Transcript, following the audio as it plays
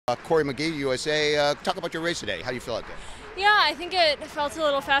Cory MCGEE, USA. Talk about your race today. How do you feel out there? Yeah, I think it felt a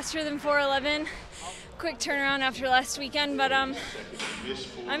little faster than 4:11. Quick turnaround after last weekend, but I'm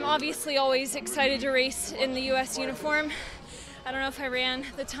obviously always excited to race in the U.S. uniform. I don't know if I ran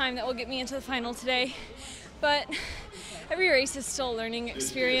the time that will get me into the final today, but every race is still a learning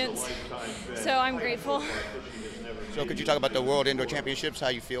experience, so I'm grateful. So could you talk about the World Indoor Championships, how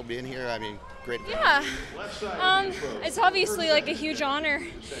you feel being here? I mean, great. Yeah, it's obviously like a huge honor,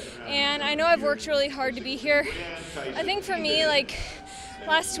 and I know I've worked really hard to be here. I think for me, like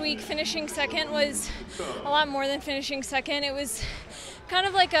last week, finishing second was a lot more than finishing second. It was kind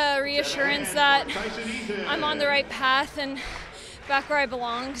of like a reassurance that I'm on the right path and back where I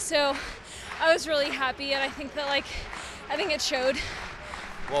belong. So I was really happy, and I think that I think it showed.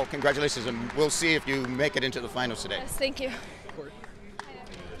 Well, congratulations, and we'll see if you make it into the finals today. Yes, thank you.